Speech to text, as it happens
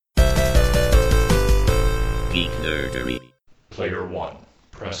Geek Nerdery. Player 1,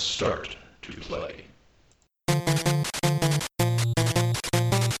 press start to play.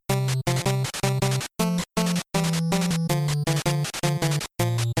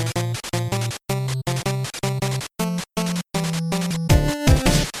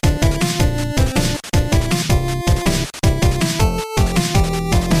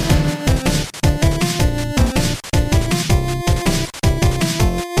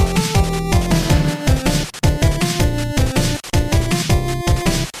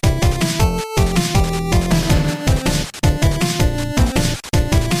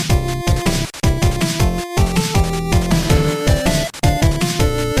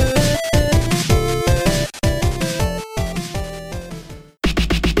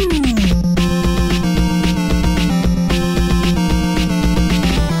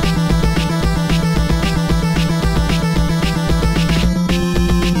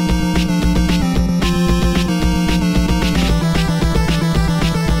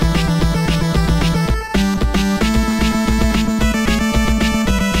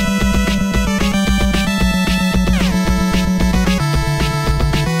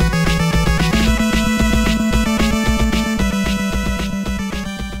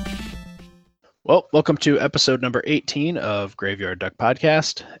 Well, welcome to episode number 18 of Graveyard Duck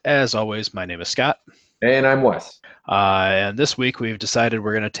Podcast. As always, my name is Scott. And I'm Wes. And this week we've decided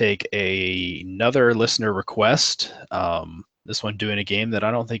we're going to take another listener request. This one doing a game that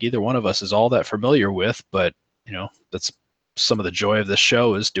I don't think either one of us is all that familiar with, but that's some of the joy of this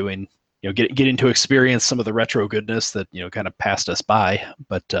show is doing, getting to experience some of the retro goodness that, kind of passed us by.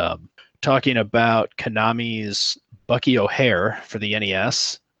 But talking about Konami's Bucky O'Hare for the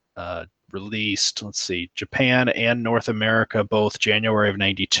NES, released, Japan and North America, both January of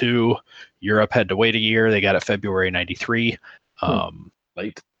 92. Europe had to wait a year. They got it February 93.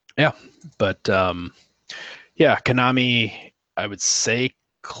 Late. Yeah. But, Konami, I would say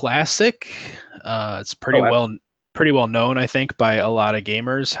classic. It's pretty well known, I think, by a lot of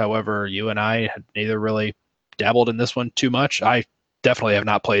gamers. However, you and I had neither really dabbled in this one too much. I definitely have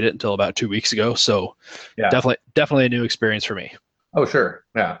not played it until about 2 weeks ago. So definitely a new experience for me. Oh, sure.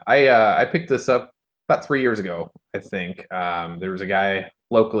 Yeah. I picked this up about 3 years ago, I think. There was a guy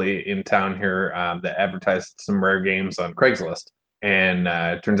locally in town here that advertised some rare games on Craigslist. And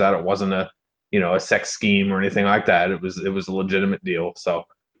it turns out it wasn't a sex scheme or anything like that. It was a legitimate deal. So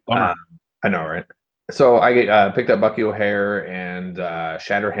I know, right? So I picked up Bucky O'Hare and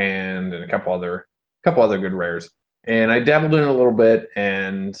Shatterhand and a couple other good rares. And I dabbled in a little bit,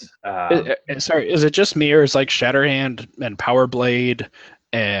 and sorry, is it just me, or is like Shatterhand and Power Blade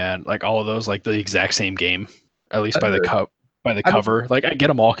and like all of those like the exact same game? At least by the cover, like I get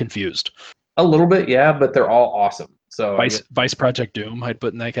them all confused. A little bit, yeah, but they're all awesome. So Vice Project Doom, I'd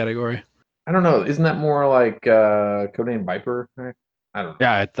put in that category. I don't know. Isn't that more like Codename Viper? I don't know.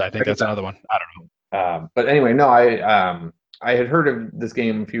 Yeah, I think that's another one. I don't know. But anyway, no, I had heard of this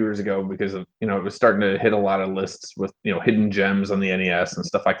game a few years ago because of, it was starting to hit a lot of lists with, hidden gems on the NES and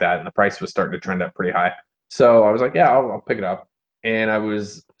stuff like that. And the price was starting to trend up pretty high. So I was like, yeah, I'll pick it up. And I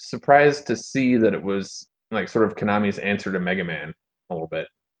was surprised to see that it was like sort of Konami's answer to Mega Man a little bit.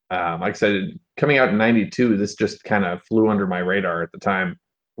 Like I said, coming out in 92, this just kind of flew under my radar at the time.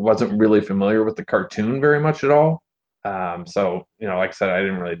 I wasn't really familiar with the cartoon very much at all. So, like I said, I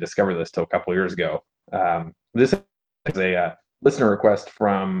didn't really discover this till a couple of years ago. This is a listener request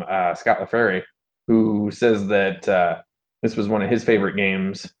from Scott LaFerry, who says that this was one of his favorite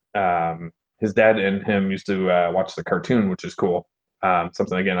games. His dad and him used to watch the cartoon, which is cool.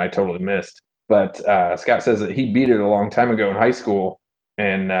 Something, again, I totally missed. But Scott says that he beat it a long time ago in high school.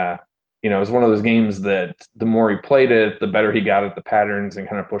 And, it was one of those games that the more he played it, the better he got at the patterns and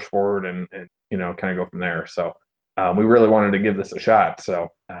kind of push forward and kind of go from there. So we really wanted to give this a shot. So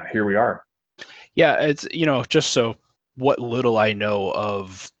here we are. Yeah, it's, just so what little I know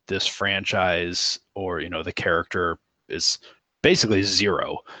of this franchise or, the character is basically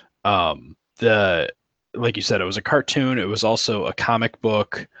zero. Like you said, it was a cartoon. It was also a comic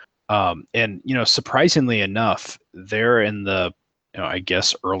book. And, surprisingly enough, they're in the, I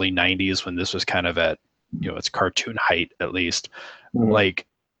guess early 90s when this was kind of at, its cartoon height, at least. Mm-hmm. Like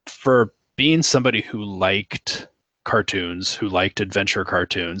for being somebody who liked cartoons, who liked adventure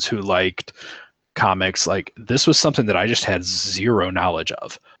cartoons, who liked comics, like this was something that I just had zero knowledge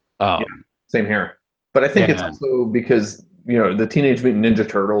of. Same here. But I think it's also because, the Teenage Mutant Ninja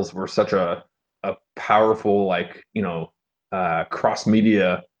Turtles were such a powerful, like,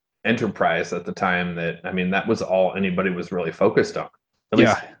 cross-media enterprise at the time that, that was all anybody was really focused on. At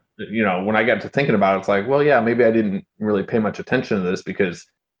least, when I got to thinking about it, it's like, well, yeah, maybe I didn't really pay much attention to this because,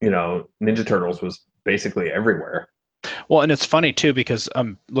 Ninja Turtles was basically everywhere. Well, and it's funny too because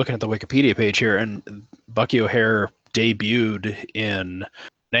I'm looking at the Wikipedia page here, and Bucky O'Hare debuted in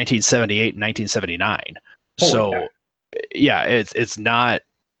 1978 and 1979. Holy So, cow. yeah, it's not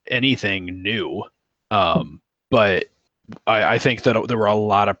anything new. But I think that there were a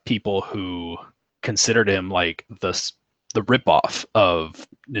lot of people who considered him like the ripoff of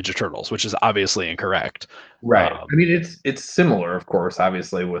Ninja Turtles, which is obviously incorrect. Right. I mean, it's similar, of course,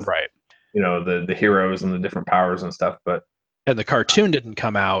 obviously with Right. the heroes and the different powers and stuff, but And the cartoon didn't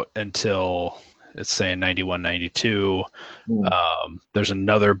come out until it's saying 91, 92. There's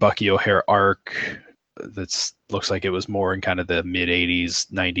another Bucky O'Hare arc that's looks like it was more in kind of the mid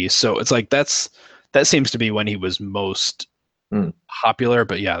 80s, 90s. So it's like that seems to be when he was most popular.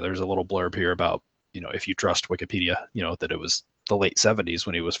 But yeah, there's a little blurb here about, if you trust Wikipedia, that it was the late 70s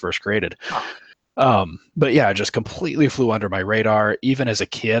when he was first created. But yeah, it just completely flew under my radar. Even as a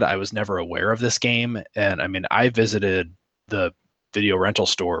kid, I was never aware of this game. And I mean, I visited the video rental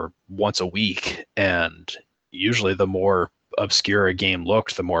store once a week, and usually the more obscure a game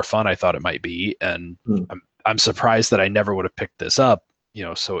looked, the more fun I thought it might be. And I'm surprised that I never would have picked this up,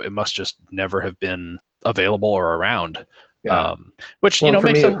 so it must just never have been available or around. Yeah. Which, Well, for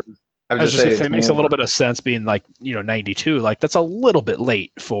makes me, I was just gonna say, it makes a little bit of sense being like, 92, like that's a little bit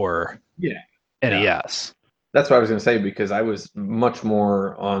late for NES. That's what I was going to say, because I was much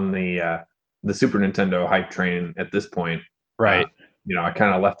more on the Super Nintendo hype train at this point. Right. I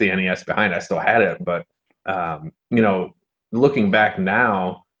kind of left the NES behind. I still had it, but looking back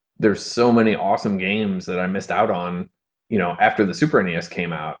now, there's so many awesome games that I missed out on, after the Super NES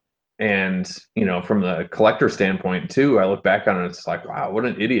came out. And, from the collector standpoint too, I look back on it, it's like, wow, what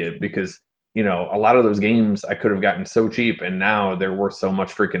an idiot, because, a lot of those games I could have gotten so cheap, and now they're worth so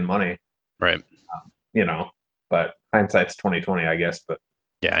much freaking money. Right. But hindsight's 2020, I guess. But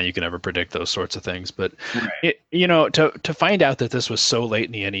yeah, you can never predict those sorts of things. But right. To find out that this was so late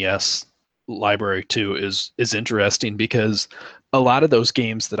in the NES library too is interesting, because a lot of those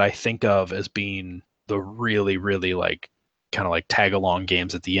games that I think of as being the really, really like kind of like tag along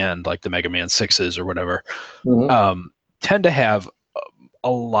games at the end, like the Mega Man 6s or whatever, tend to have a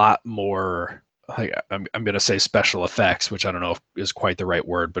lot more. I'm going to say special effects, which I don't know if is quite the right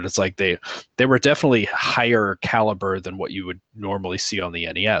word, but it's like they were definitely higher caliber than what you would normally see on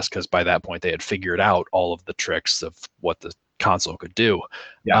the NES, because by that point they had figured out all of the tricks of what the console could do.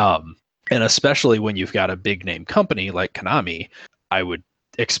 Yeah. And especially when you've got a big name company like Konami, I would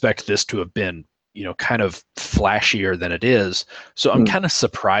expect this to have been, kind of flashier than it is. So I'm kind of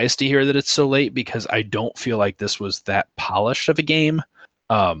surprised to hear that it's so late, because I don't feel like this was that polished of a game.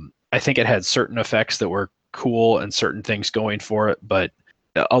 I think it had certain effects that were cool and certain things going for it, but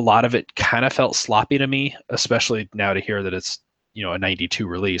a lot of it kind of felt sloppy to me, especially now to hear that it's, a 92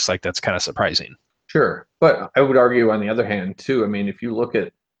 release. Like, that's kind of surprising. Sure. But I would argue, on the other hand too, I mean, if you look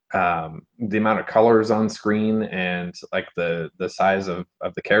at the amount of colors on screen and like the size of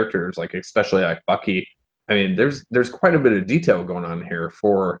the characters, like especially like Bucky, I mean, there's quite a bit of detail going on here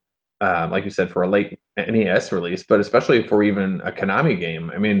for like you said, for a late NES release, but especially for even a Konami game.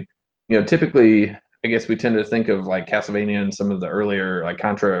 I mean, typically, I guess we tend to think of like Castlevania and some of the earlier, like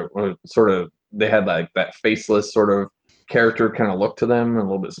Contra, sort of, they had like that faceless sort of character kind of look to them, and a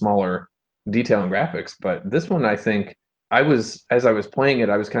little bit smaller detail and graphics. But this one, I think, as I was playing it,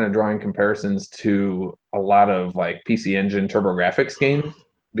 I was kind of drawing comparisons to a lot of like PC Engine TurboGrafx games,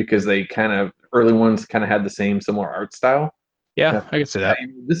 because they early ones kind of had the same similar art style. Yeah, I can see that.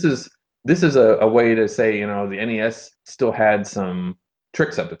 This is a way to say, the NES still had some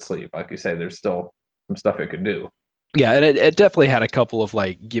tricks up its sleeve. Like you say, there's still some stuff it could do. Yeah, and it definitely had a couple of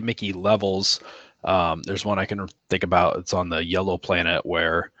like gimmicky levels. There's one I can think about. It's on the Yellow Planet,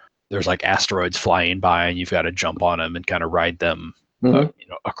 where there's like asteroids flying by, and you've got to jump on them and kind of ride them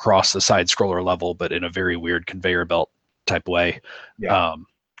across the side scroller level, but in a very weird conveyor belt type way. Yeah.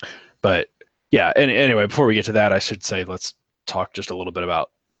 But yeah, and anyway, before we get to that, I should say, let's talk just a little bit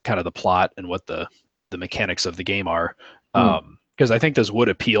about kind of the plot and what the mechanics of the game are. Because I think this would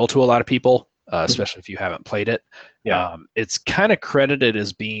appeal to a lot of people, especially if you haven't played it. Yeah. It's kind of credited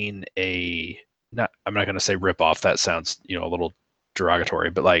as being I'm not going to say ripoff. That sounds, a little derogatory,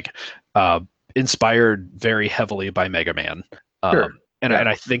 but like inspired very heavily by Mega Man. Sure. And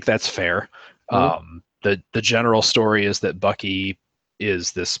I think that's fair. The general story is that Bucky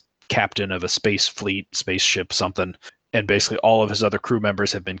is this captain of a spaceship, something, and basically all of his other crew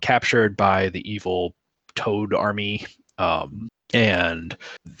members have been captured by the evil Toad army. And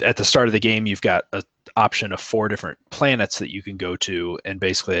at the start of the game, you've got an option of 4 different planets that you can go to, and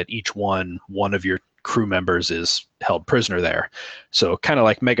basically at each one of your crew members is held prisoner there. So kind of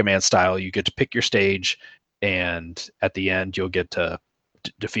like Mega Man style, you get to pick your stage, and at the end you'll get to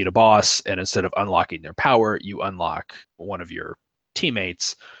defeat a boss, and instead of unlocking their power, you unlock one of your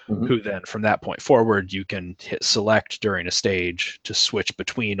teammates, who then from that point forward you can hit select during a stage to switch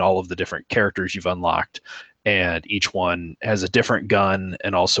between all of the different characters you've unlocked, and each one has a different gun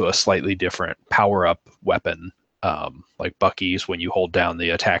and also a slightly different power-up weapon. Like Bucky's, when you hold down the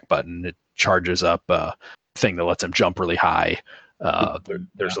attack button, it charges up a thing that lets him jump really high.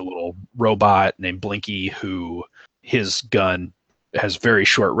 There's a little robot named Blinky who his gun has very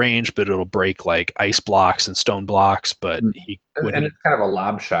short range, but it'll break like ice blocks and stone blocks. But it's kind of a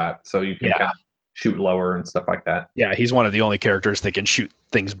lob shot, so you can kind of shoot lower and stuff like that. Yeah, he's one of the only characters that can shoot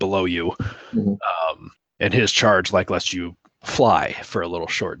things below you. And his charge like lets you fly for a little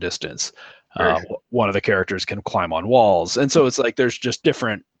short distance. One of the characters can climb on walls, and so it's like there's just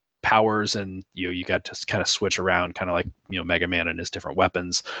different powers, and you got to kind of switch around, kind of like Mega Man and his different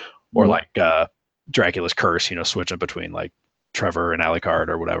weapons, or like Dracula's Curse, switching between like Trevor and Alucard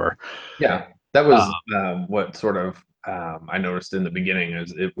or whatever. Yeah, that was what sort of I noticed in the beginning,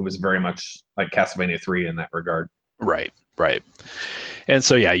 is it was very much like Castlevania 3 in that regard. Right. And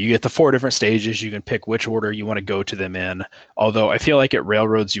so you get the 4 different stages. You can pick which order you want to go to them in. Although I feel like it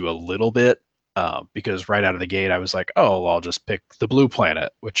railroads you a little bit, because right out of the gate I was like, oh, well, I'll just pick the blue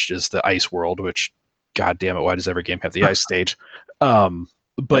planet, which is the ice world. Which, god damn it, why does every game have the ice stage?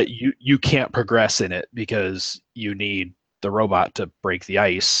 But you can't progress in it because you need the robot to break the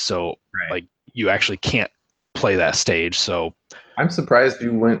ice. So like you actually can't play that stage. So I'm surprised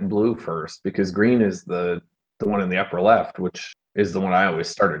you went blue first, because green is the one in the upper left, which is the one I always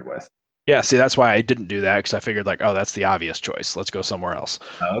started with. Yeah, see, that's why I didn't do that, because I figured like, oh, that's the obvious choice. Let's go somewhere else.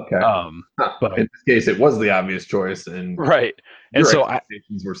 Okay. But in this case, it was the obvious choice, and and so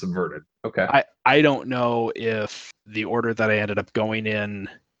expectations were subverted. Okay. I don't know if the order that I ended up going in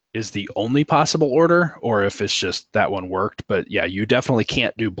is the only possible order, or if it's just that one worked. But yeah, you definitely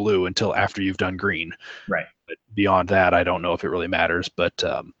can't do blue until after you've done green. Right. But beyond that, I don't know if it really matters. But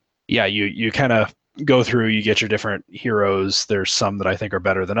you kind of go through, you get your different heroes. There's some that I think are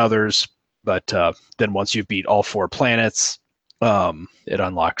better than others, but then once you beat all 4 planets, it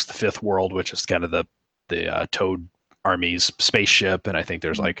unlocks the 5th world, which is kind of the Toad Army's spaceship, and I think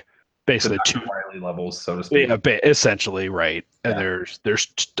there's like basically 2 Wily levels, so to speak. Yeah, essentially, right. And there's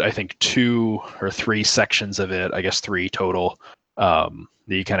I think 2 or 3 sections of it, I guess 3 total, that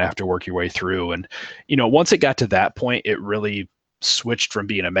you kind of have to work your way through. And once it got to that point, it really switched from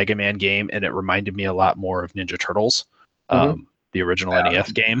being a Mega Man game, and it reminded me a lot more of Ninja Turtles, the original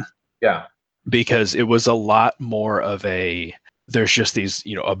NES game. Yeah, because it was a lot more of there's just these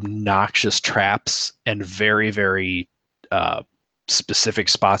obnoxious traps and very, very specific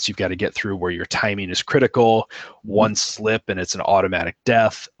spots you've got to get through where your timing is critical. One slip and it's an automatic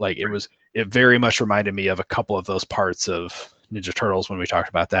death. Like it very much reminded me of a couple of those parts of Ninja Turtles when we talked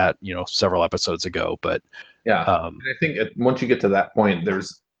about that, several episodes ago. But and I think once you get to that point,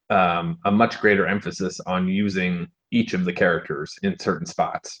 there's a much greater emphasis on using each of the characters in certain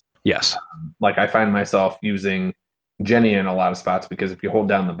spots. Yes. Like I find myself using Jenny in a lot of spots, because if you hold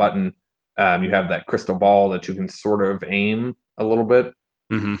down the button, you have that crystal ball that you can sort of aim a little bit.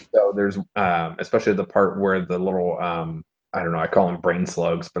 So there's especially the part where the little I don't know, I call them brain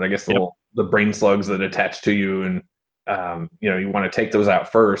slugs, but I guess the brain slugs that attach to you, and you want to take those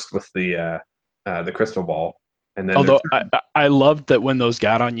out first with the crystal ball. And then although I loved that when those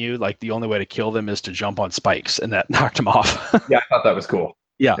got on you, like the only way to kill them is to jump on spikes, and that knocked them off. Yeah, I thought that was cool.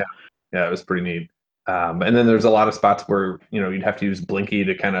 Yeah, it was pretty neat. And then there's a lot of spots where you'd have to use Blinky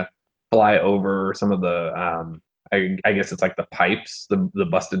to kind of fly over some of the I guess it's like the pipes, the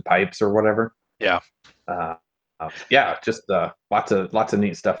busted pipes or whatever. Yeah. Just lots of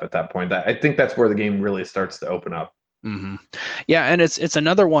neat stuff at that point. I think that's where the game really starts to open up. Yeah, and it's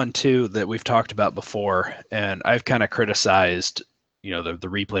another one too that we've talked about before, and I've kind of criticized the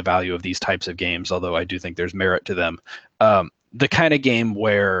replay value of these types of games, although I do think there's merit to them. The kind of game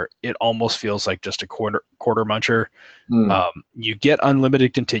where it almost feels like just a quarter muncher. You get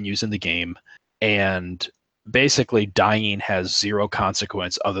unlimited continues in the game, and basically dying has 0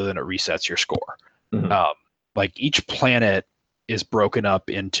 consequence other than it resets your score. Like each planet is broken up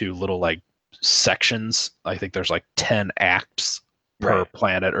into little like sections. I think there's like 10 acts per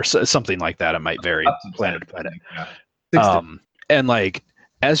planet or something like that. It might vary planet to planet. And like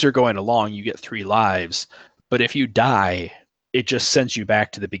as you're going along, you get 3 lives, but if you die, it just sends you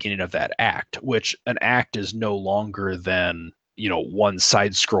back to the beginning of that act, which an act is no longer than one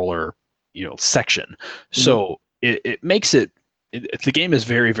side scroller section. So it makes it the game is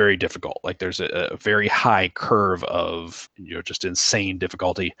very, very difficult. Like there's a very high curve of just insane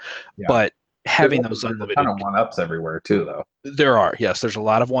difficulty, Yeah. but having There's those a unlimited, ton of one-ups everywhere too, though. there are, yes, there's a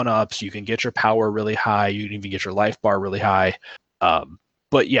lot of one-ups. You can get your power really high. You can even get your life bar really high.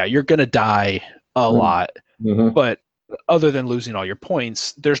 But yeah, you're gonna die a lot. Mm-hmm. But other than losing all your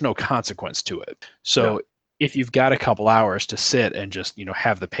points, there's no consequence to it. So if you've got a couple hours to sit and just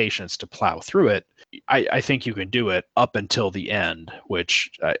have the patience to plow through it, I think you can do it up until the end,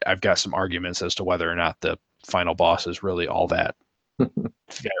 which I've got some arguments as to whether or not the final boss is really all that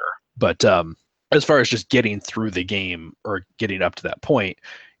fair. But as far as just getting through the game or getting up to that point,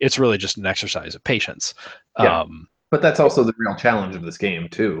 it's really just an exercise of patience. Yeah. But that's also the real challenge of this game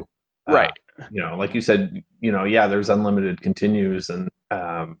too. Right. Like you said, there's unlimited continues and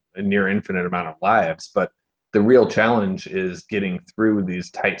a near infinite amount of lives, but the real challenge is getting through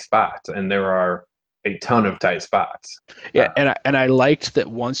these tight spots, and there are a ton of tight spots. Yeah, and I liked that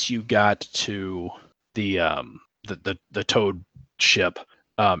once you got to the Toad ship,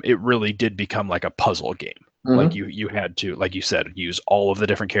 it really did become like a puzzle game. Mm-hmm. Like you had to, like you said, use all of the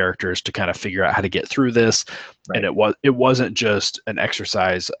different characters to kind of figure out how to get through this. Right. And it wasn't just an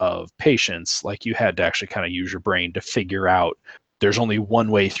exercise of patience. Like you had to actually kind of use your brain to figure out there's only one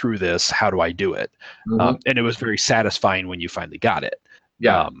way through this. How do I do it? Mm-hmm. And it was very satisfying when you finally got it.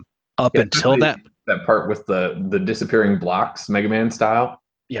 Yeah. Until that part with the disappearing blocks, Mega Man style.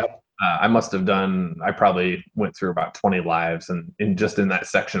 Yep. I probably went through about 20 lives and in that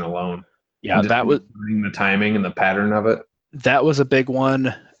section alone. Yeah, that was the timing and the pattern of it. That was a big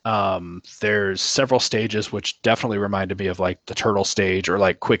one. There's several stages which definitely reminded me of like the Turtle stage or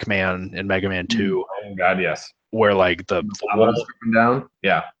like Quick Man in Mega Man 2. Oh God, yes. Where like the walls down.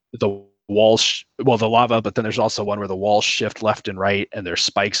 Yeah. The walls, the lava, but then there's also one where the walls shift left and right and there's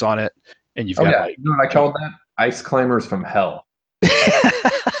spikes on it. And you've got like, you know what I called that? Ice Climbers from Hell.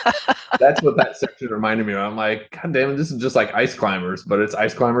 That's what that section reminded me of. I'm like, God damn it, this is just like Ice Climbers, but it's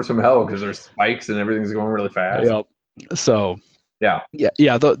Ice Climbers from Hell because there's spikes and everything's going really fast. Yep. So yeah.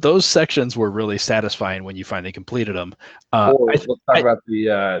 Those sections were really satisfying when you finally completed them. Let's talk about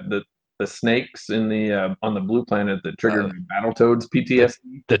the snakes in the on the blue planet that triggered Battletoads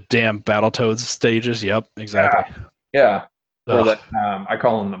PTSD. The damn Battletoads stages. Yep, exactly. Yeah. Or that I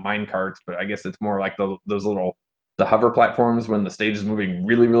call them the mine carts, but I guess it's more like those little the hover platforms when the stage is moving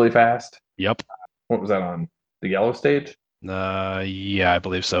really, really fast. Yep. What was that on? The yellow stage? Yeah, I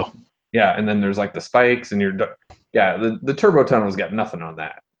believe so. Yeah, and then there's like the spikes and the turbo tunnel's got nothing on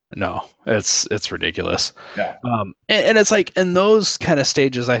that. No, it's ridiculous. Yeah. And it's like in those kind of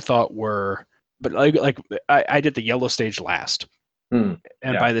stages I thought were, but like I did the yellow stage last. And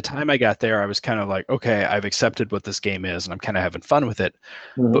by the time I got there, I was kind of like, okay, I've accepted what this game is and I'm kind of having fun with it.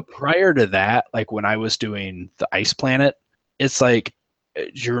 Mm-hmm. But prior to that, like when I was doing the Ice Planet, it's like, do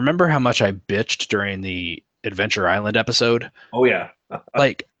you remember how much I bitched during the Adventure Island episode? Oh, yeah.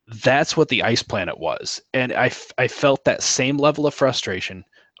 Like that's what the Ice Planet was. And I felt that same level of frustration.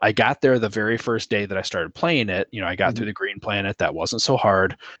 I got there the very first day that I started playing it. I got through the Green Planet. That wasn't so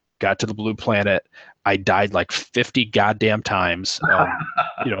hard. Got to the Blue Planet. I died like 50 goddamn times,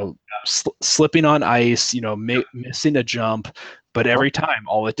 slipping on ice, missing a jump. But every time,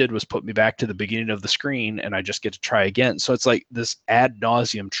 all it did was put me back to the beginning of the screen, and I just get to try again. So it's like this ad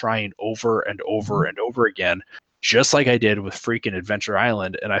nauseum trying over and over and over again, just like I did with freaking Adventure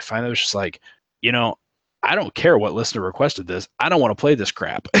Island. And I finally was just like, I don't care what listener requested this. I don't want to play this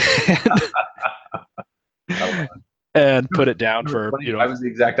crap. And put it down for I was the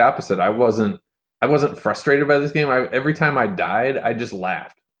exact opposite. I wasn't frustrated by this game. Every time I died, I just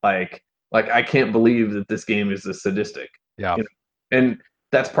laughed. Like I can't believe that this game is this sadistic. Yeah. And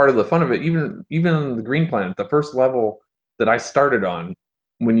that's part of the fun of it. Even in the Green Planet, the first level that I started on,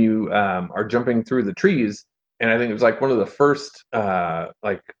 when you are jumping through the trees, and I think it was like one of the first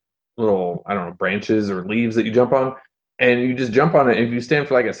like little, I don't know, branches or leaves that you jump on, and you just jump on it, and if you stand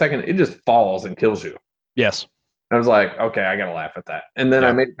for like a second, it just falls and kills you. Yes. I was like, okay, I gotta laugh at that. And then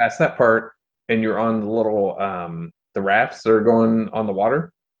I made it past that part, and you're on the little the rafts that are going on the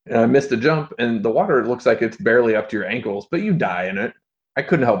water. And I missed a jump, and the water looks like it's barely up to your ankles, but you die in it. I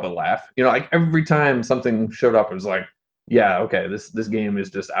couldn't help but laugh. Like every time something showed up, it was like, yeah, okay, this game is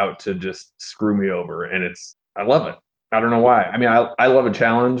just out to just screw me over, and I love it. I don't know why. I mean, I love a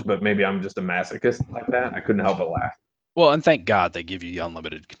challenge, but maybe I'm just a masochist like that. I couldn't help but laugh. Well, and thank God they give you the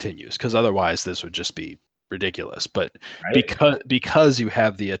unlimited continues, because otherwise this would just be ridiculous. But because you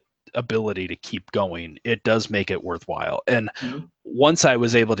have the ability to keep going, it does make it worthwhile. And once I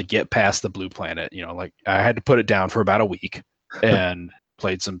was able to get past the Blue Planet, like I had to put it down for about a week and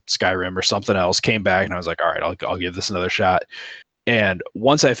played some Skyrim or something else, came back, and I was like, all right, I'll give this another shot. And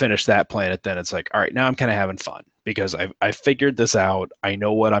once I finished that planet, then it's like, all right, now I'm kind of having fun because I figured this out. I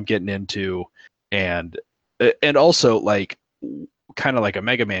know what I'm getting into, and also like kind of like a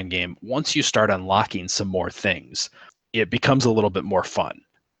Mega Man game. Once you start unlocking some more things, it becomes a little bit more fun.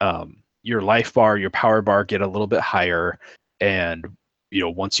 Your life bar, your power bar get a little bit higher, and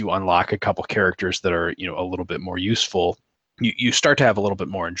once you unlock a couple characters that are a little bit more useful, you start to have a little bit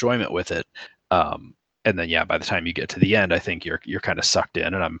more enjoyment with it. And then, by the time you get to the end, I think you're kind of sucked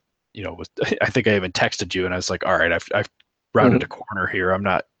in. And I'm, I think I even texted you, and I was like, all right, I've rounded a corner here. I'm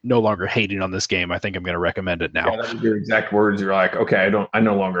no longer hating on this game. I think I'm going to recommend it now. Yeah, that was your exact words. You're like, okay, I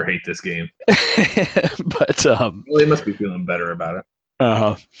no longer hate this game. But well, they must be feeling better about it.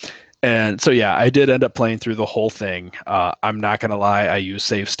 And so, I did end up playing through the whole thing. I'm not going to lie. I used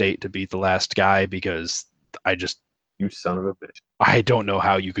save state to beat the last guy because you son of a bitch. I don't know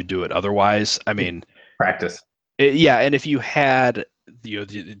how you could do it otherwise. I mean, practice. And if you had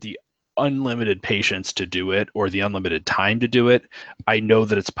the unlimited patience to do it or the unlimited time to do it, I know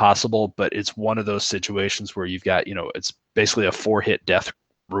that it's possible, but it's one of those situations where you've got, it's basically a 4-hit death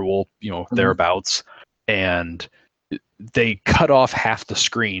rule, thereabouts, and they cut off half the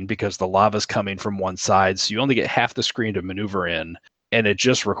screen because the lava's coming from one side, so you only get half the screen to maneuver in, and it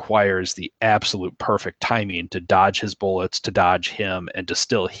just requires the absolute perfect timing to dodge his bullets, to dodge him, and to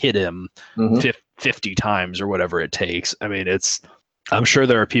still hit him 50 times or whatever it takes. I mean, I'm sure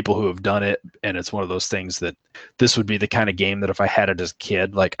there are people who have done it, and it's one of those things that this would be the kind of game that if I had it as a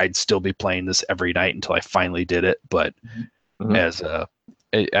kid, like I'd still be playing this every night until I finally did it. But as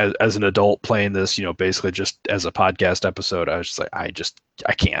an adult playing this, basically just as a podcast episode, I was just like, I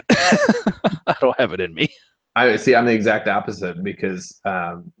can't. I don't have it in me. I'm the exact opposite because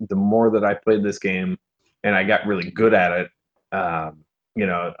the more that I played this game and I got really good at it,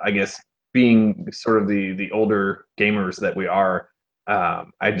 I guess being sort of the older gamers that we are,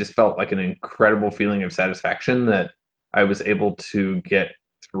 I just felt like an incredible feeling of satisfaction that I was able to get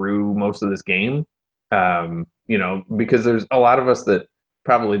through most of this game. Because there's a lot of us that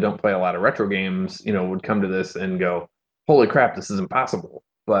probably don't play a lot of retro games, would come to this and go, holy crap, this is impossible.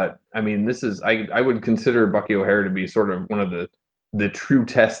 But I mean, this is, I would consider Bucky O'Hare to be sort of one of the true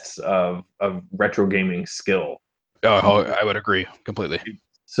tests of retro gaming skill. Oh, I would agree completely.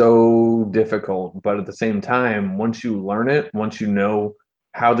 So difficult, but at the same time, once you learn it, once you know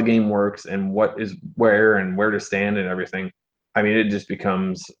how the game works and what is where and where to stand and everything, I mean, it just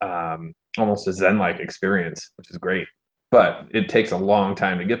becomes almost a Zen-like experience, which is great. But it takes a long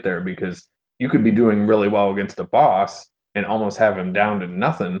time to get there because you could be doing really well against a boss and almost have him down to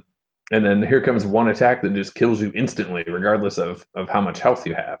nothing, and then here comes one attack that just kills you instantly, regardless of how much health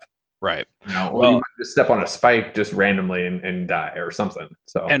you have. Right. Or you might just step on a spike just randomly and die or something.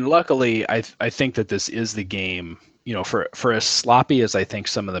 So, and luckily, I think that this is the game. For as sloppy as I think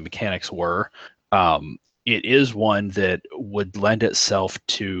some of the mechanics were, it is one that would lend itself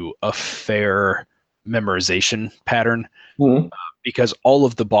to a fair memorization pattern because all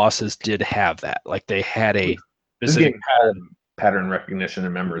of the bosses did have that. Like they had a specific pattern recognition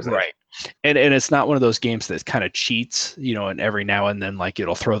and memorization. Right. And it's not one of those games that kind of cheats, and every now and then like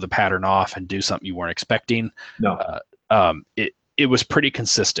it'll throw the pattern off and do something you weren't expecting. No. It was pretty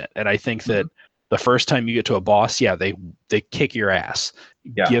consistent. And I think that the first time you get to a boss, they kick your ass.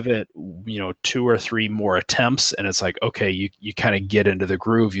 Yeah. Give it, 2 or 3 more attempts, and it's like, okay, you kind of get into the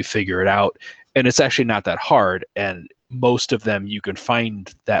groove, you figure it out, and it's actually not that hard. And most of them, you can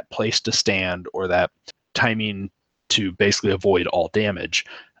find that place to stand or that timing to basically avoid all damage.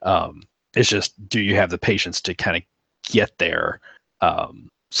 It's just, do you have the patience to kind of get there? I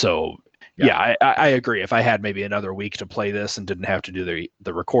agree. If I had maybe another week to play this and didn't have to do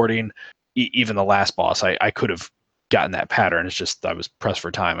the recording, even the last boss, I could have gotten that pattern. It's just I was pressed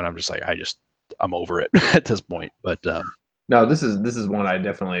for time, and I'm just like, I'm over it at this point. But no, this is one I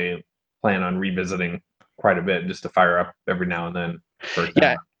definitely plan on revisiting quite a bit, just to fire up every now and then.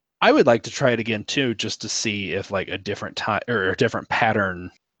 Yeah, I would like to try it again too, just to see if like a different time or a different pattern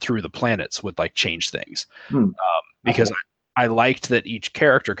through the planets would like change things. Because I liked that each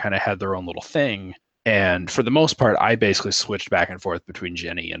character kind of had their own little thing, and for the most part, I basically switched back and forth between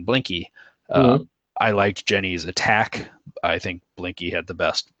Jenny and Blinky. I liked Jenny's attack. I think Blinky had the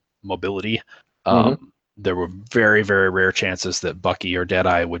best mobility. There were very, very rare chances that Bucky or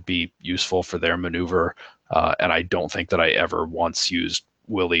Deadeye would be useful for their maneuver, and I don't think that I ever once used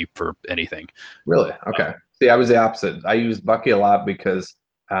Willie for anything. Really? Okay. See, I was the opposite. I used Bucky a lot because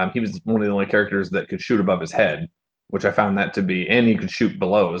he was one of the only characters that could shoot above his head, which I found that to be, and he could shoot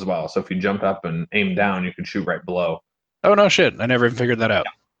below as well. So if you jumped up and aimed down, you could shoot right below. Oh no, shit! I never even figured that out.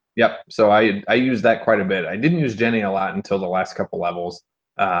 Yep. So I used that quite a bit. I didn't use Jenny a lot until the last couple levels.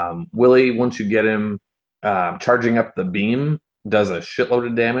 Willie, once you get him charging up the beam, does a shitload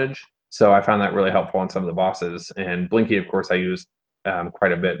of damage. So I found that really helpful on some of the bosses. And Blinky, of course, I used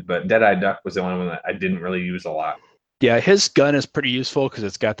quite a bit. But Deadeye Duck was the only one that I didn't really use a lot. Yeah, his gun is pretty useful because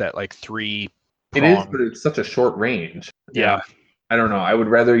it's got that like 3 It is, prong. but it's such a short range. Yeah. I don't know. I would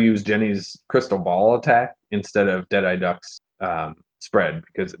rather use Jenny's crystal ball attack instead of Deadeye Duck's spread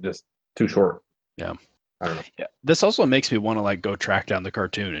because it's just too short. Yeah. I don't know. Yeah. This also makes me want to like go track down the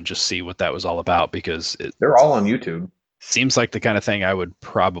cartoon and just see what that was all about because it They're all on YouTube. seems like the kind of thing I would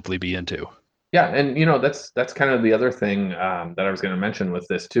probably be into. Yeah, and that's kind of the other thing that I was going to mention with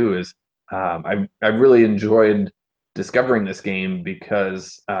this too is I really enjoyed discovering this game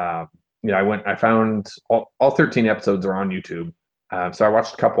because I found all 13 episodes are on YouTube, so I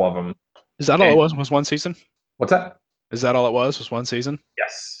watched a couple of them. Is that all it was? Was one season? What's that? Is that all it was? Was one season?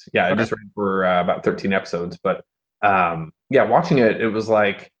 Yes, yeah, I Okay. just ran for about 13 episodes, but yeah, watching it was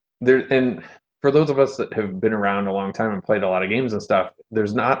like there. And for those of us that have been around a long time and played a lot of games and stuff,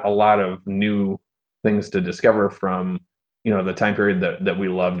 there's not a lot of new things to discover from the time period that we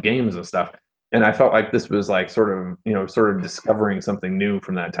loved games and stuff. And I felt like this was like sort of discovering something new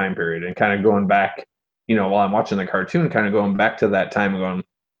from that time period and kind of going back, while I'm watching the cartoon, kind of going back to that time and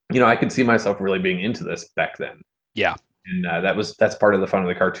going, I could see myself really being into this back then. Yeah. And that's part of the fun of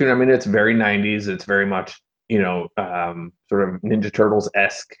the cartoon. I mean, it's very 90s. It's very much, sort of Ninja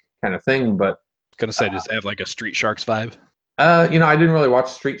Turtles-esque kind of thing. But, Gonna say, does it have like a Street Sharks vibe? I didn't really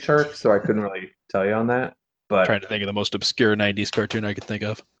watch Street Shark, so I couldn't really tell you on that. But Trying to think of the most obscure 90s cartoon I could think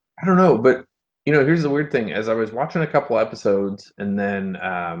of. I don't know. But, here's the weird thing. As I was watching a couple episodes and then,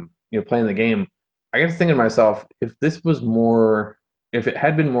 playing the game, I got to thinking to myself, if it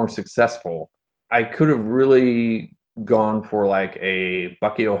had been more successful, I could have really gone for like a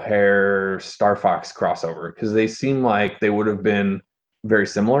Bucky O'Hare Star Fox crossover because they seem like they would have been very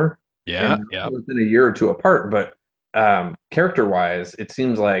similar. Yeah. And Yeah. within a year or two apart, but character wise, it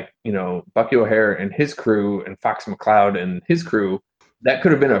seems like Bucky O'Hare and his crew and Fox McCloud and his crew, that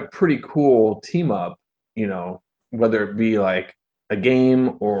could have been a pretty cool team up. Whether it be like a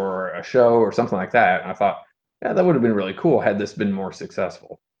game or a show or something like that. And I thought, yeah, that would have been really cool had this been more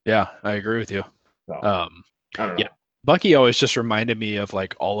successful. Yeah. I agree with you. So, I don't know. yeah. Bucky always just reminded me of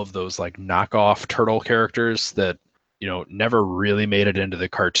like all of those like knockoff turtle characters that never really made it into the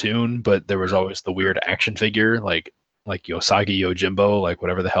cartoon, but there was always the weird action figure like Yosagi Yojimbo, like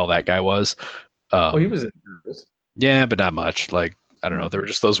whatever the hell that guy was. He was in Turtles. Yeah, but not much. Like I don't know, there were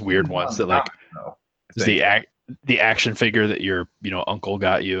just those weird ones that like the action figure that your uncle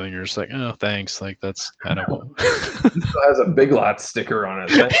got you, and you're just like, oh, thanks. Like that's kind of. He still has a Big Lots sticker on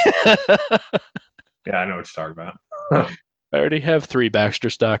it. Yeah, I know what you're talking about. I already have 3 Baxter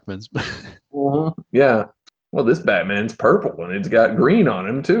Stockmans. Yeah. Well, this Batman's purple and it's got green on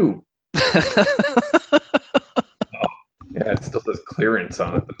him too. Yeah, it still says clearance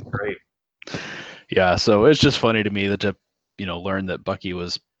on it. That's great. Yeah, so it's just funny to me that to learn that Bucky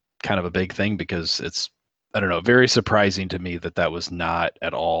was kind of a big thing because it's I don't know, very surprising to me that was not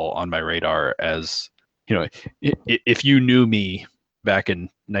at all on my radar. As if you knew me back in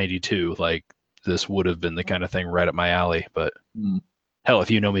 '92, like this would have been the kind of thing right up my alley. But hell, if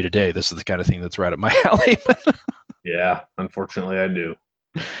you know me today, this is the kind of thing that's right up my alley. Yeah, unfortunately, I do.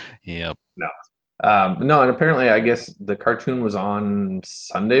 Yep. No, and apparently, I guess the cartoon was on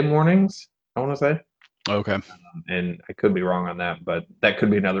Sunday mornings. I want to say. Okay. And I could be wrong on that, but that could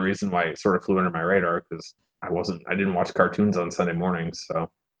be another reason why it sort of flew under my radar because I didn't watch cartoons on Sunday mornings. So,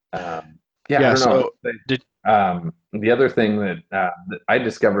 I don't know. The other thing that I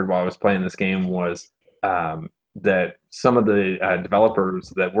discovered while I was playing this game was that some of the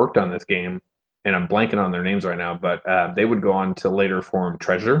developers that worked on this game, and I'm blanking on their names right now, but they would go on to later form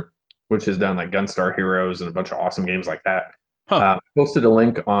Treasure, which has done like Gunstar Heroes and a bunch of awesome games like that. Posted a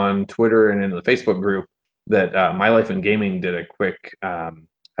link on Twitter and in the Facebook group that My Life in Gaming did a quick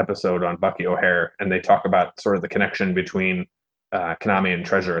episode on Bucky O'Hare, and they talk about sort of the connection between Konami and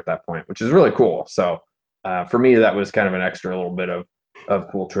Treasure at that point, which is really cool. So for me, that was kind of an extra little bit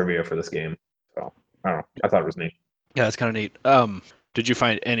of cool trivia for this game. So I don't know. I thought it was neat. Yeah, it's kind of neat. Did you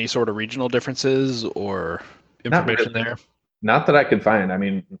find any sort of regional differences or information there? Not that I could find. I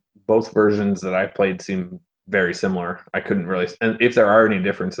mean, both versions that I played seem very similar. I couldn't really, and if there are any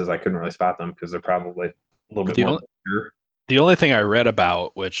differences, I couldn't really spot them because they're probably a little bit more obscure. The only thing I read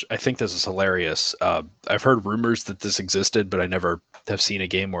about, which I think this is hilarious, I've heard rumors that this existed, but I never have seen a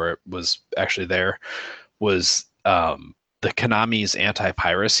game where it was actually there, was the Konami's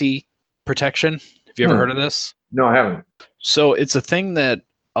anti-piracy protection. Have you ever heard of this? No, I haven't. So it's a thing that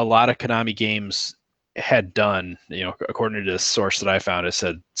a lot of Konami games had done. According to the source that I found, it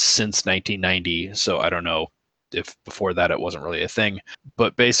said since 1990. So I don't know if before that it wasn't really a thing.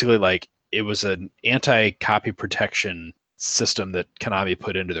 But basically, like it was an anti-copy protection system that Konami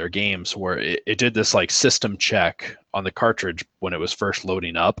put into their games, where it did this like system check on the cartridge when it was first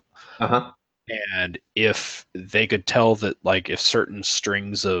loading up. Uh-huh. And if they could tell that, like, if certain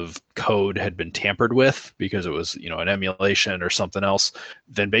strings of code had been tampered with because it was, an emulation or something else,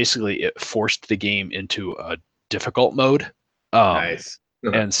 then basically it forced the game into a difficult mode. Nice.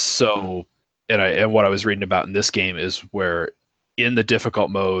 And so, and what I was reading about in this game is where in the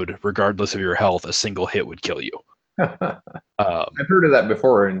difficult mode, regardless of your health, a single hit would kill you. I've heard of that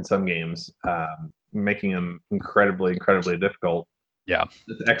before in some games, making them incredibly, incredibly difficult. Yeah.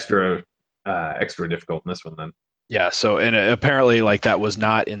 It's extra difficult in this one then. Yeah. So, and apparently, like that was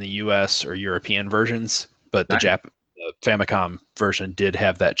not in the U.S. or European versions, but the the Famicom version did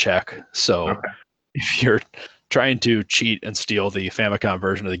have that check. So, if you're trying to cheat and steal the Famicom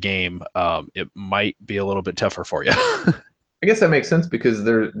version of the game, it might be a little bit tougher for you. I guess that makes sense because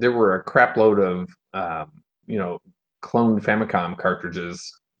there were a crap load of cloned Famicom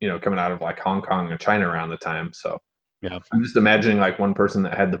cartridges, coming out of like Hong Kong and China around the time. So yeah, I'm just imagining like one person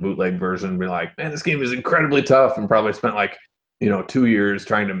that had the bootleg version be like, man, this game is incredibly tough, and probably spent like 2 years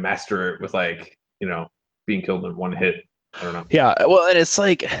trying to master it with like being killed in one hit. I don't know. Yeah, well, and it's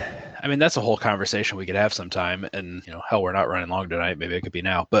like, I mean, that's a whole conversation we could have sometime. And hell, we're not running long tonight. Maybe it could be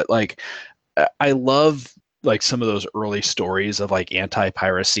now. But like, I love like some of those early stories of like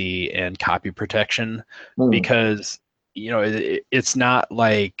anti-piracy and copy protection because it's not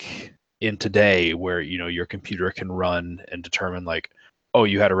like in today where your computer can run and determine like, oh,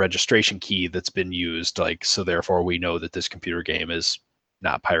 you had a registration key that's been used, like, so therefore we know that this computer game is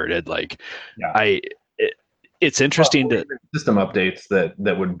not pirated. Like, yeah. It's interesting to system updates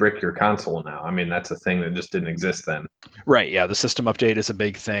that would brick your console now. I mean, that's a thing that just didn't exist then. Right. Yeah. The system update is a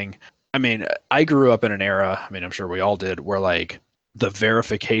big thing. I mean, I grew up in an era, I mean, I'm sure we all did, where like the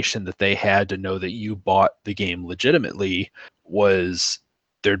verification that they had to know that you bought the game legitimately was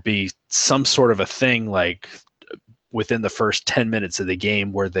there'd be some sort of a thing like within the first 10 minutes of the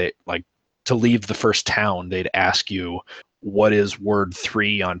game where they like to leave the first town, they'd ask you, what is word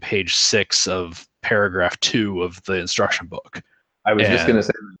 3 on page 6 of paragraph 2 of the instruction book? I was just going to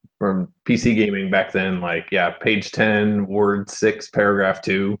say from PC gaming back then, like, yeah, page 10, word 6, paragraph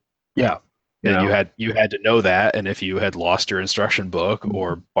 2. Yeah. And you had to know that. And if you had lost your instruction book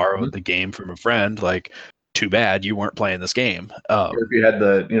or borrowed the game from a friend, like, too bad you weren't playing this game. Or if you had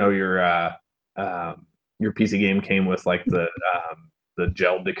your PC game came with like the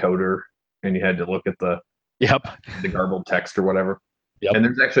gel decoder, and you had to look at the garbled text or whatever. Yep. And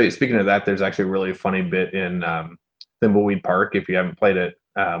there's actually, speaking of that, there's actually a really funny bit in Thimbleweed Park, if you haven't played it,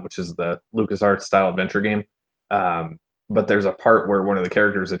 which is the LucasArts style adventure game. But there's a part where one of the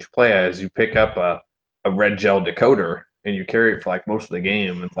characters that you play as, you pick up a red gel decoder and you carry it for like most of the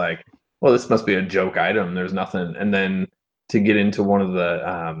game. It's like, well, this must be a joke item. There's nothing. And then to get into one of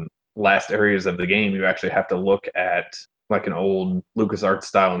the last areas of the game, you actually have to look at like an old LucasArts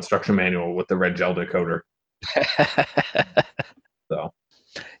style instruction manual with the red gel decoder. So,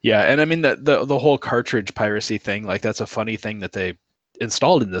 yeah, and I mean the whole cartridge piracy thing, like that's a funny thing that they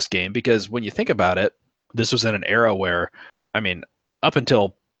installed in this game, because when you think about it, this was in an era where, I mean, up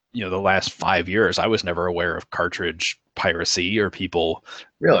until the last 5 years, I was never aware of cartridge piracy or people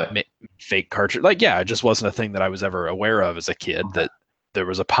really fake cartridge. Like, yeah, it just wasn't a thing that I was ever aware of as a kid, that there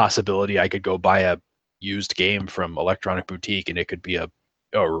was a possibility I could go buy a used game from Electronic Boutique and it could be a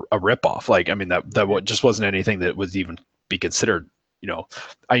ripoff. Like, I mean, that just wasn't anything that would even be considered.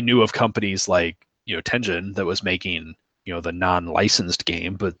 I knew of companies like Tengen that was making the non-licensed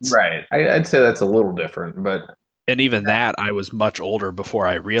game, but right, I'd say that's a little different. But and even that, I was much older before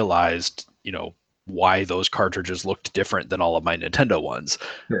I realized why those cartridges looked different than all of my Nintendo ones.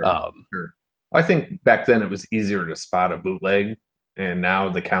 Sure. I think back then it was easier to spot a bootleg, and now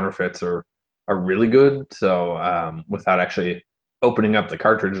the counterfeits are really good. So without actually opening up the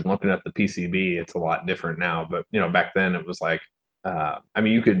cartridge and looking at the PCB, it's a lot different now. But back then it was like, I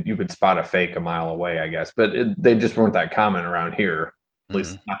mean, you could spot a fake a mile away, I guess, but they just weren't that common around here, at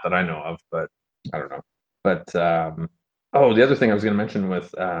least not that I know of. But I don't know. But the other thing I was going to mention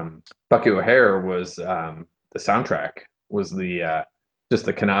with Bucky O'Hare was the soundtrack was the just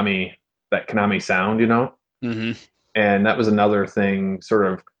the Konami sound, and that was another thing, sort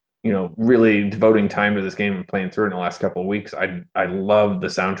of really devoting time to this game and playing through it in the last couple of weeks. I love the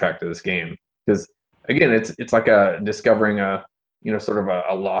soundtrack to this game because, again, it's like discovering a sort of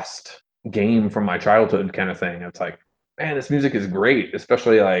a lost game from my childhood kind of thing. It's like, man, this music is great,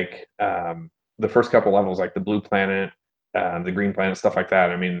 especially like the first couple levels, like the Blue Planet, the Green Planet, stuff like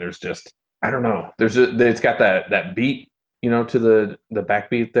that. I mean, there's just I don't know. It's got that beat, to the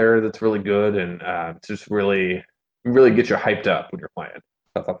backbeat there that's really good, and it's just really get you hyped up when you're playing.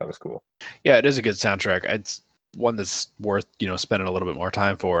 I thought that was cool. Yeah, it is a good soundtrack. It's one that's worth spending a little bit more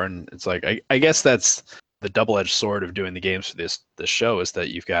time for, and it's like I guess that's the double-edged sword of doing the games for this show is that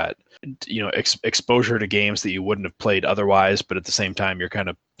you've got exposure to games that you wouldn't have played otherwise, but at the same time you're kind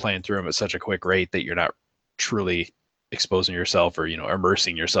of playing through them at such a quick rate that you're not truly exposing yourself or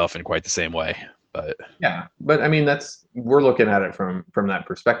immersing yourself in quite the same way. But yeah, but I mean we're looking at it from that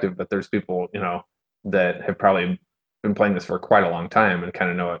perspective, but there's people that have probably been playing this for quite a long time and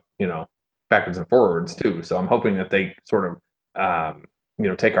kind of know it backwards and forwards too. So I'm hoping that they sort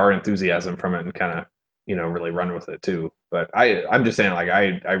of take our enthusiasm from it and kind of really run with it too. But I'm just saying, like,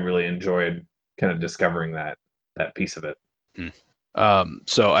 I really enjoyed kind of discovering that piece of it.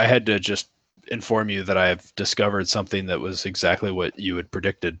 So I had to just inform you that I've discovered something that was exactly what you had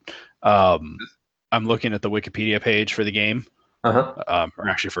predicted. I'm looking at the Wikipedia page for the game, or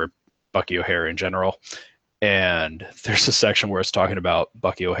actually for Bucky O'Hare in general, and there's a section where it's talking about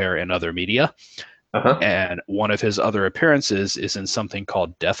Bucky O'Hare and other media. And one of his other appearances is in something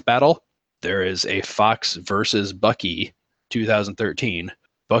called Death Battle. There is a Fox versus Bucky 2013.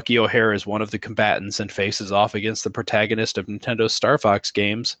 Bucky O'Hare is one of the combatants and faces off against the protagonist of Nintendo's Star Fox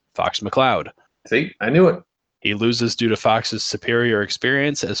games, Fox McCloud. See, I knew it. He loses due to Fox's superior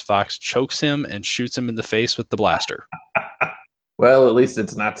experience as Fox chokes him and shoots him in the face with the blaster. Well, at least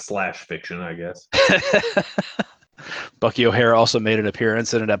it's not slash fiction, I guess. Bucky O'Hare also made an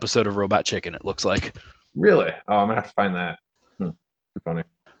appearance in an episode of Robot Chicken, it looks like. Really? Oh, I'm gonna have to find that. Too funny.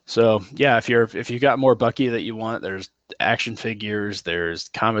 So yeah, if you got more Bucky that you want, there's action figures, there's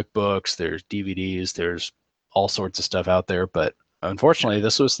comic books, there's DVDs, there's all sorts of stuff out there. But unfortunately,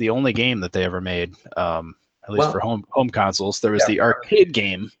 this was the only game that they ever made, at least for home consoles. There was the arcade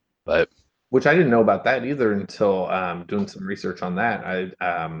game, but which I didn't know about that either until doing some research on that.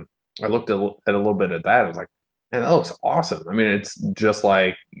 I looked at a little bit at that. I was like, man, that looks awesome. I mean, it's just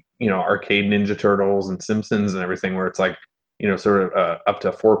like arcade Ninja Turtles and Simpsons and everything, where it's like sort of up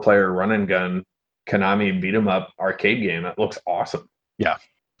to 4-player run and gun Konami beat 'em up arcade game. That looks awesome. Yeah,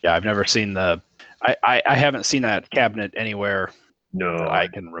 I've never seen I haven't seen that cabinet anywhere. No, I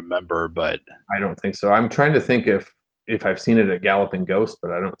can remember, but I don't think so. I'm trying to think if I've seen it at Galloping Ghost,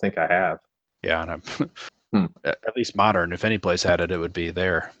 but I don't think I have. Yeah, and I'm at least modern. If any place had it, it would be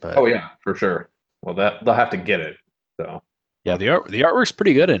there. But oh yeah, for sure. Well, that they'll have to get it. So yeah, the artwork's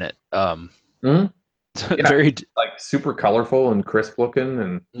pretty good in it. Yeah, very like super colorful and crisp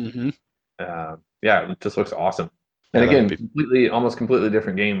looking, and yeah, it just looks awesome. And again, almost completely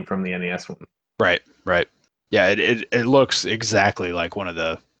different game from the NES one. Right. Yeah, it looks exactly like one of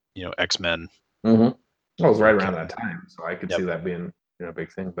the X-Men. It was right around that time, so I could see that being a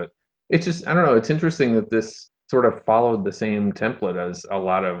big thing. But it's just I don't know. It's interesting that this sort of followed the same template as a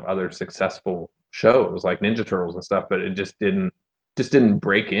lot of other successful shows like Ninja Turtles and stuff, but it just didn't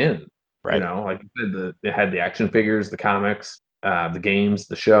break in. Right. Like you said, it had the action figures, the comics, the games,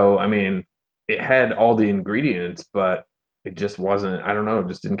 the show. I mean, it had all the ingredients, but it just wasn't. I don't know. It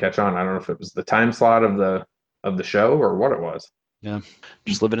just didn't catch on. I don't know if it was the time slot of the show or what it was. Yeah,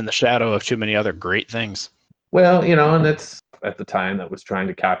 just living in the shadow of too many other great things. Well, and that's at the time that was trying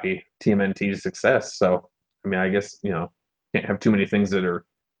to copy TMNT's success. So, I mean, I guess can't have too many things that are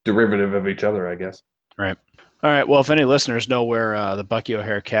derivative of each other, I guess. Right. All right. Well, if any listeners know where the Bucky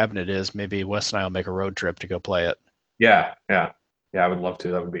O'Hare cabinet is, maybe Wes and I will make a road trip to go play it. Yeah. I would love to.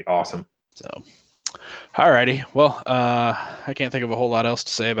 That would be awesome. So, all righty. Well, I can't think of a whole lot else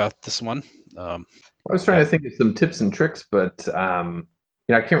to say about this one. I was trying to think of some tips and tricks, but I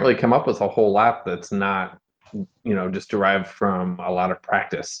can't really come up with a whole lot that's not just derived from a lot of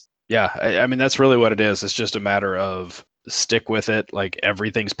practice. Yeah, I mean that's really what it is. It's just a matter of stick with it. Like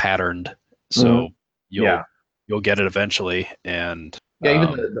everything's patterned, so you'll get it eventually. And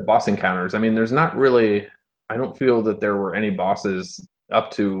even the boss encounters. I mean, there's not really. I don't feel that there were any bosses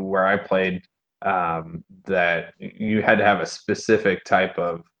up to where I played that you had to have a specific type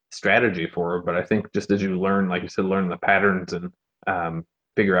of strategy for. But I think just as you learn, like you said, learn the patterns and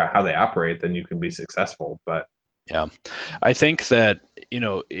figure out how they operate, then you can be successful. But yeah, I think that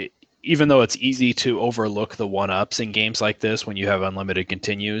even though it's easy to overlook the one-ups in games like this when you have unlimited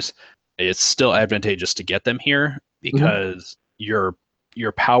continues, it's still advantageous to get them here because your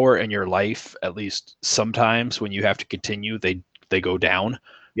power and your life, at least sometimes when you have to continue, they go down.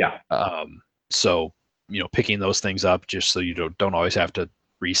 Yeah. So picking those things up just so you don't always have to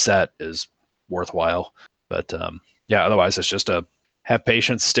reset is worthwhile. But yeah, otherwise it's just have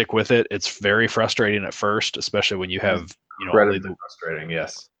patience, stick with it. It's very frustrating at first, especially when you have only Incredibly frustrating.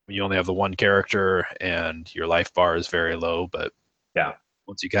 Yes. when you only have the one character and your life bar is very low. But yeah,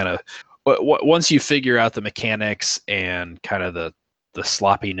 once you figure out the mechanics and kind of the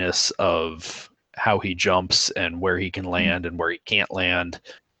sloppiness of how he jumps and where he can land and where he can't land,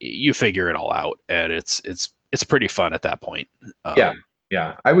 you figure it all out, and it's pretty fun at that point. Yeah.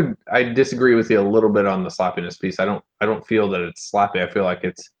 I disagree with you a little bit on the sloppiness piece. I don't feel that it's sloppy. I feel like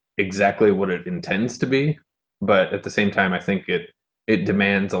it's exactly what it intends to be, but at the same time, I think it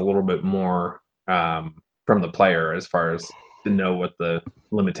demands a little bit more from the player as far as to know what the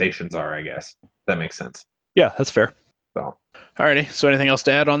limitations are, I guess. If that makes sense. Yeah, that's fair. So, alrighty. So anything else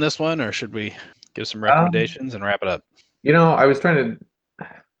to add on this one, or should we give some recommendations and wrap it up? I was trying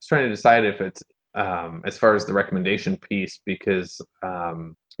to decide if it's as far as the recommendation piece, because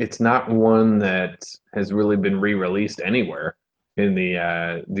it's not one that has really been re-released anywhere. In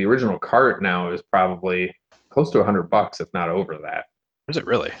the original cart now is probably close to $100, if not over that. Is it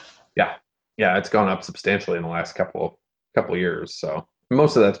really? Yeah, it's gone up substantially in the last couple years. So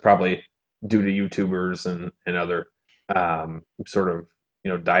most of that's probably due to YouTubers and other sort of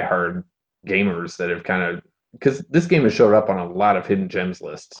diehard gamers that have kind of, because this game has showed up on a lot of hidden gems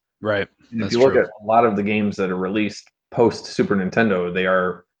lists. Right. If you look at a lot of the games that are released post Super Nintendo, they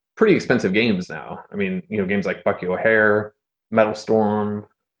are pretty expensive games now. I mean, games like Bucky O'Hare, Metal Storm,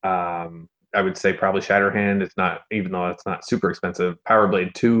 I would say probably Shatterhand. It's not, even though it's not super expensive. Power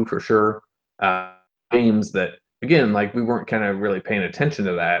Blade 2 for sure. Games that, again, like we weren't kind of really paying attention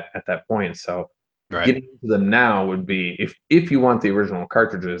to that at that point. So getting into them now would be, if you want the original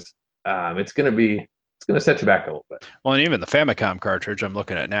cartridges, it's going to set you back a little bit. Well, and even the Famicom cartridge I'm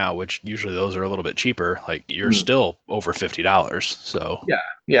looking at now, which usually those are a little bit cheaper, like you're still over $50. So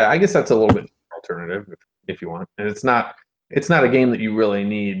yeah, I guess that's a little bit alternative if you want. And it's not a game that you really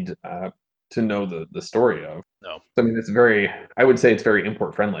need to know the story of. No. I mean, I would say it's very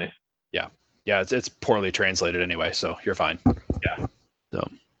import friendly. Yeah, it's poorly translated anyway, so you're fine. Yeah. So,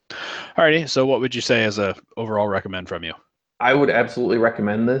 alrighty. So, what would you say as a overall recommend from you? I would absolutely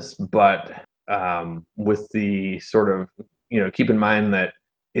recommend this, but with the sort of keep in mind that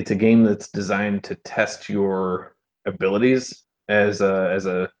it's a game that's designed to test your abilities as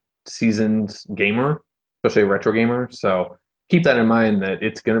a seasoned gamer, especially a retro gamer. So keep that in mind, that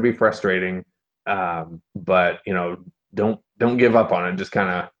it's going to be frustrating, but don't give up on it. Just kind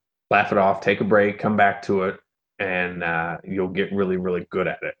of laugh it off, take a break, come back to it, and you'll get really, really good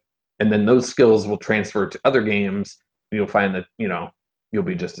at it. And then those skills will transfer to other games. You'll find that you'll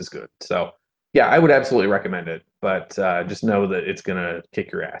be just as good. So yeah, I would absolutely recommend it, but just know that it's gonna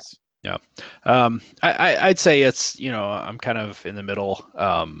kick your ass. Yeah, I'd say it's I'm kind of in the middle.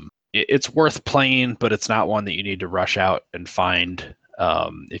 It's worth playing, but it's not one that you need to rush out and find.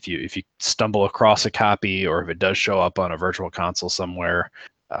 If you stumble across a copy, or if it does show up on a virtual console somewhere,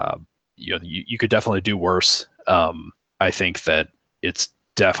 you could definitely do worse. I think that it's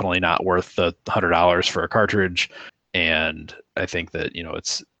definitely not worth the $100 for a cartridge, and I think that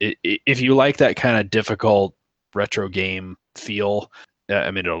if you like that kind of difficult retro game feel,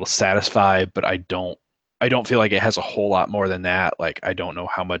 I mean, it'll satisfy, but I don't feel like it has a whole lot more than that. Like, I don't know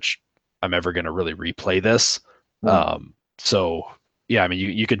how much I'm ever going to really replay this. So yeah, I mean,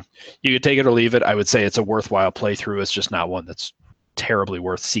 you could take it or leave it. I would say it's a worthwhile playthrough. It's just not one that's terribly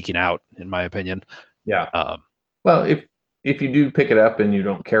worth seeking out, in my opinion. Yeah. Well, if you do pick it up and you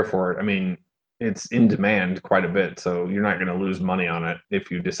don't care for it, I mean, it's in demand quite a bit, so you're not going to lose money on it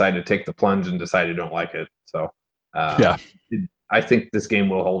if you decide to take the plunge and decide you don't like it. So yeah, I think this game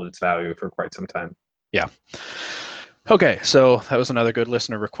will hold its value for quite some time. Yeah. Okay, so that was another good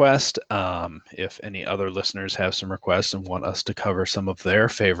listener request. If any other listeners have some requests and want us to cover some of their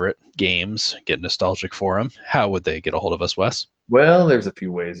favorite games, get nostalgic for them, how would they get a hold of us, Wes? Well, there's a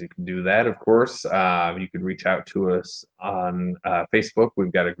few ways you can do that, of course. You could reach out to us on Facebook.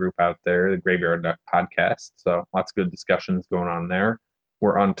 We've got a group out there, the Graveyard Duck Podcast. So lots of good discussions going on there.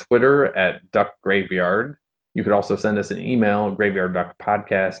 We're on Twitter at Duck Graveyard. You could also send us an email,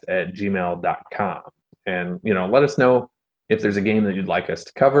 graveyardduckpodcast@gmail.com. And, let us know if there's a game that you'd like us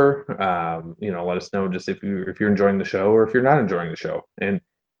to cover. Let us know just if you're enjoying the show or if you're not enjoying the show. And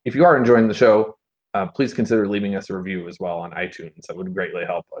if you are enjoying the show, please consider leaving us a review as well on iTunes. That would greatly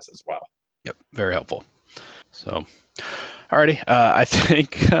help us as well. Yep, very helpful. So, alrighty. I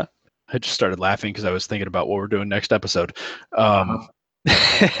think I just started laughing because I was thinking about what we're doing next episode.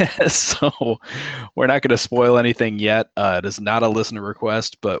 So we're not going to spoil anything yet. It is not a listener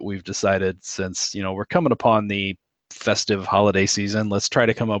request, but we've decided, since we're coming upon the festive holiday season. Let's try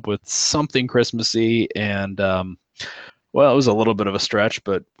to come up with something Christmassy. And well, it was a little bit of a stretch,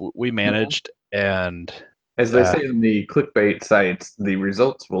 but we managed. And As they say in the clickbait sites, the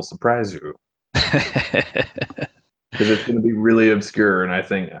results will surprise you because it's going to be really obscure. And I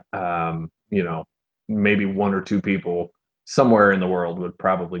think, maybe one or two people somewhere in the world would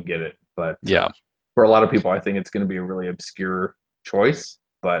probably get it. But yeah, for a lot of people, I think it's going to be a really obscure choice.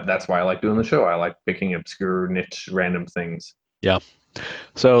 But that's why I like doing the show. I like picking obscure, niche, random things. Yeah.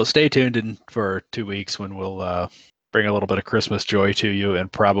 So stay tuned for 2 weeks when we'll bring a little bit of Christmas joy to you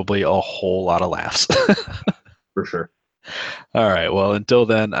and probably a whole lot of laughs. For sure. All right. Well, until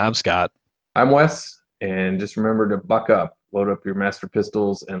then, I'm Scott. I'm Wes. And just remember to buck up, load up your master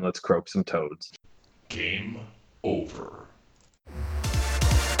pistols, and let's croak some toads. Game over.